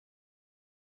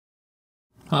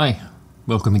Hi,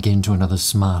 welcome again to another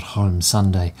Smart Home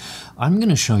Sunday. I'm going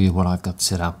to show you what I've got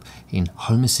set up in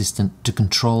Home Assistant to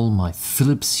control my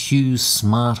Philips Hue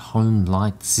Smart Home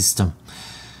Light System.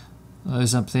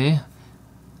 Those up there,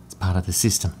 it's part of the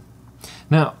system.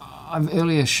 Now, I've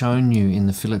earlier shown you in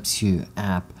the Philips Hue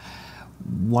app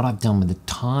what I've done with the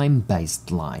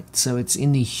time-based light. So it's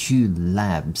in the Hue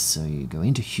Labs. So you go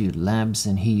into Hue Labs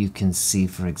and here you can see,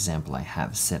 for example, I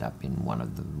have set up in one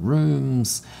of the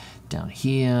rooms down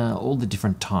here all the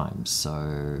different times.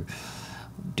 So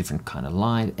different kind of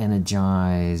light,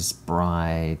 energize,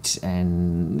 bright,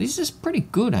 and this is pretty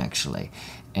good actually.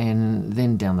 And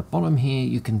then down the bottom here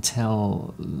you can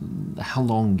tell how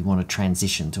long you want a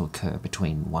transition to occur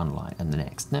between one light and the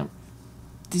next. Now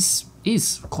this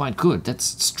is quite good. That's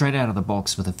straight out of the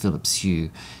box with a Philips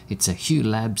Hue. It's a Hue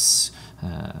Labs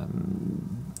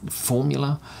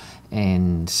formula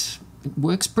and it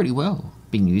works pretty well.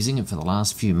 Been using it for the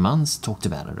last few months, talked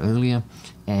about it earlier,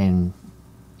 and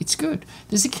it's good.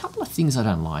 There's a couple of things I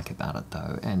don't like about it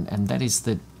though, and that is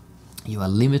that you are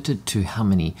limited to how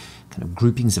many kind of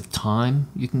groupings of time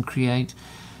you can create,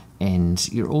 and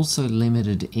you're also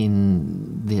limited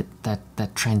in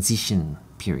that transition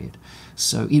period.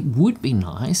 So it would be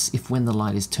nice if when the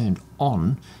light is turned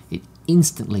on, it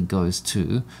instantly goes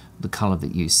to the color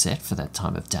that you set for that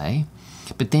time of day.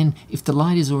 But then if the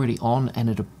light is already on and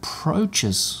it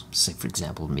approaches, say for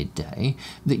example midday,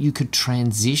 that you could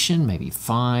transition maybe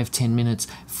 5-10 minutes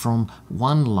from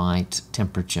one light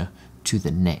temperature to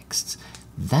the next.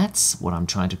 That's what I'm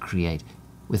trying to create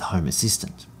with Home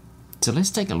Assistant. So let's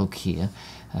take a look here.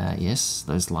 Yes,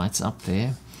 those lights up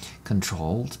there,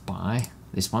 controlled by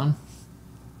this one.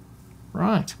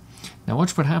 Right, now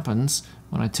watch what happens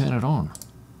when I turn it on.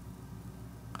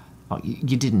 Oh,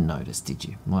 you didn't notice, did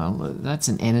you? Well, that's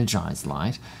an energized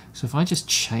light. So if I just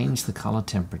change the color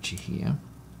temperature here,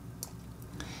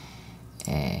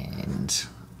 and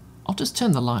I'll just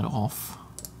turn the light off.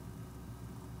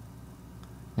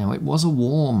 Now it was a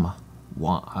warm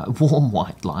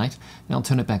white light. Now I'll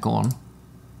turn it back on.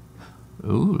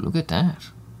 Ooh, look at that.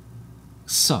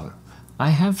 So I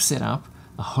have set up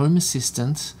a Home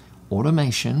Assistant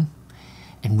automation,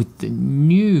 and with the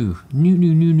new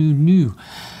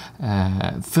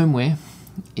firmware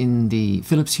in the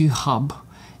Philips Hue Hub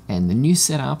and the new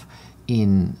setup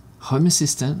in Home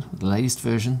Assistant, the latest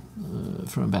version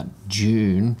from about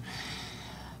June,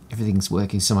 everything's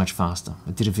working so much faster.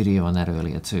 I did a video on that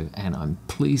earlier too, and I'm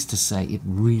pleased to say it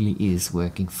really is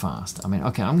working fast. I mean,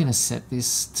 okay, I'm going to set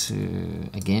this to,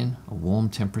 again, a warm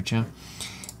temperature.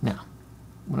 Now,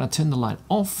 when I turn the light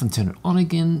off and turn it on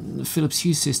again, the Philips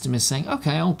Hue system is saying,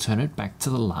 okay, I'll turn it back to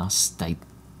the last state,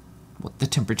 what the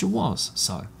temperature was.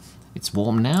 So it's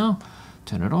warm now,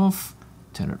 turn it off,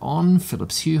 turn it on.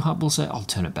 Philips Hue Hub will say, I'll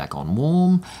turn it back on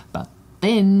warm. But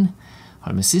then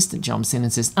Home Assistant jumps in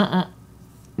and says,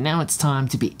 now it's time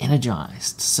to be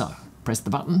energized. So press the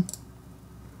button.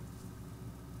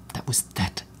 That was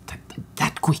that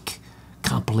quick.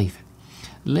 Can't believe it.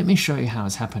 Let me show you how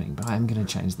it's happening, but I'm going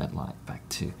to change that light back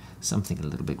to something a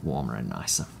little bit warmer and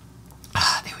nicer.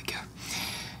 There we go.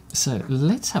 So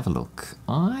let's have a look.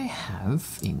 I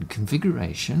have in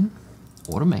configuration,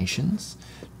 automations,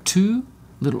 two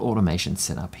little automations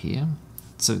set up here.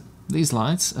 So these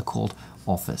lights are called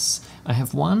Office. I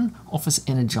have one Office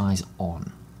Energize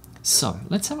on. So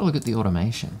let's have a look at the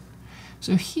automation.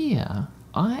 So here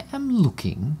I am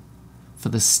looking for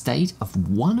the state of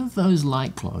one of those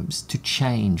light globes to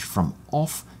change from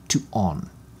off to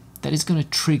on. That is going to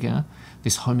trigger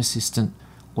this Home Assistant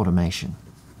automation.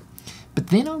 But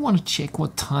then I want to check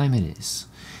what time it is.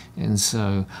 And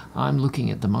so I'm looking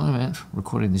at the moment,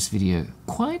 recording this video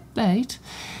quite late,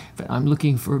 but I'm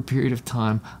looking for a period of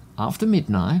time after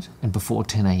midnight and before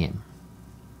 10 AM.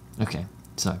 Okay,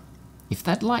 so if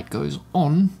that light goes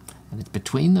on and it's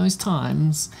between those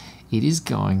times, it is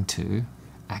going to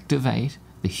activate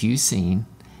the Hue scene,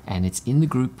 and it's in the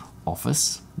group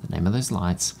Office, the name of those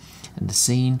lights, and the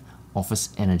scene Office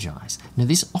Energize. Now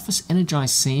this Office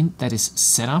Energize scene that is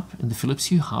set up in the Philips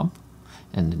Hue Hub,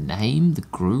 and the name, the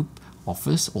group,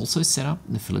 Office, also set up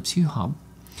in the Philips Hue Hub.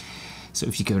 So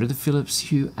if you go to the Philips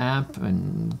Hue app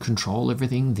and control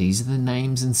everything, these are the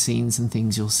names and scenes and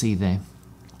things you'll see there.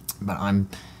 But I'm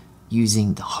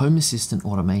using the Home Assistant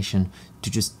automation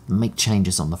to just make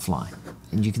changes on the fly.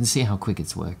 And you can see how quick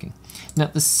it's working. Now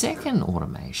the second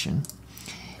automation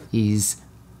is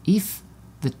if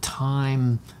the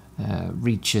time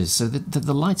reaches, so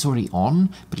the light's already on,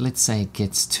 but let's say it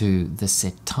gets to the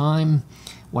set time,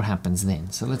 what happens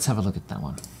then? So let's have a look at that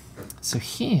one. So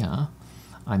here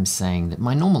I'm saying that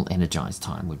my normal energized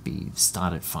time would be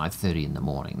start at 5:30 in the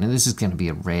morning. Now this is going to be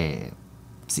a rare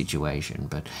situation,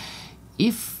 but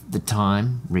if the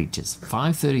time reaches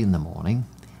 5:30 in the morning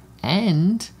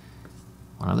and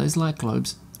one of those light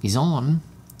globes is on,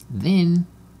 then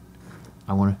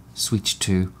I want to switch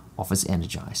to Office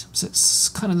Energize. So it's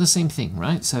kind of the same thing,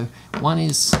 right? So one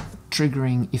is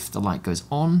triggering if the light goes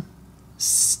on,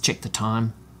 check the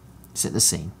time, set the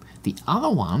scene. The other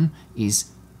one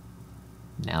is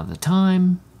now the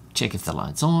time, check if the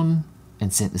light's on,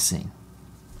 and set the scene.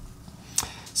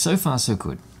 So far, so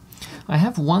good. I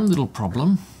have one little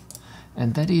problem,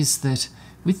 and that is that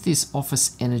with this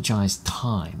Office Energize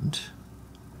timed,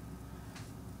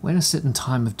 when a certain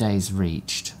time of day is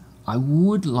reached, I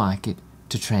would like it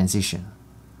to transition.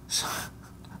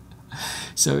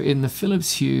 So in the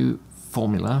Philips Hue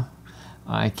formula,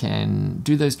 I can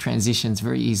do those transitions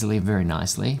very easily, very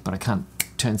nicely, but I can't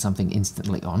turn something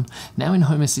instantly on. Now in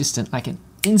Home Assistant, I can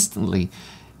instantly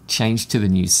change to the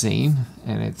new scene,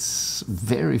 and it's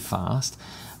very fast,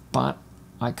 but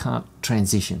I can't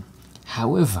transition.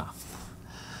 However,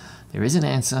 there is an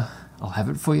answer. I'll have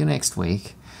it for you next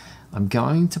week. I'm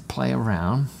going to play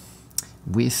around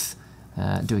with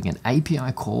doing an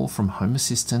API call from Home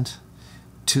Assistant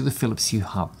to the Philips Hue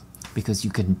Hub, because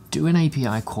you can do an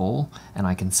API call and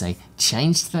I can say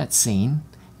change to that scene,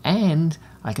 and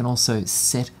I can also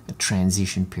set a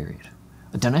transition period.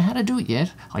 I don't know how to do it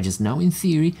yet. I just know in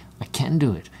theory I can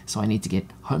do it. So I need to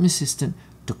get Home Assistant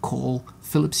to call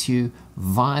Philips Hue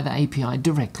via the API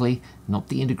directly, not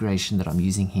the integration that I'm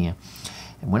using here.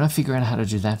 And when I figure out how to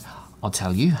do that, I'll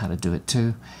tell you how to do it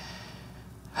too.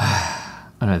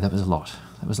 I know that was a lot.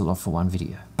 That was a lot for one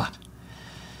video. But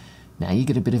now you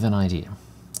get a bit of an idea.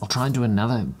 I'll try and do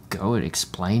another go at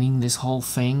explaining this whole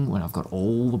thing when I've got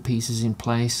all the pieces in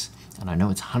place. And I know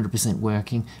it's 100%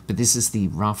 working, but this is the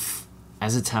rough,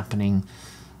 as it's happening,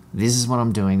 this is what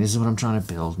I'm doing, this is what I'm trying to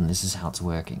build, and this is how it's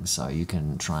working. So you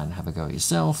can try and have a go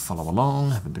yourself, follow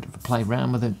along, have a bit of a play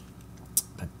around with it.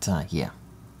 But yeah,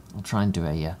 I'll try and do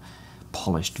a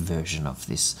polished version of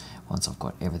this once I've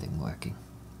got everything working.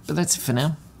 But that's it for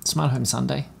now. Smart Home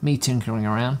Sunday, me tinkering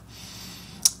around.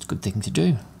 It's a good thing to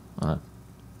do on a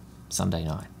Sunday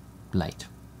night. Late,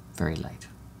 very late.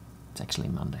 It's actually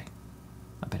Monday.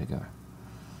 I better go.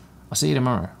 I'll see you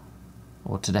tomorrow,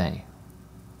 or today,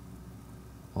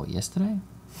 or yesterday.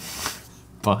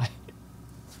 Bye.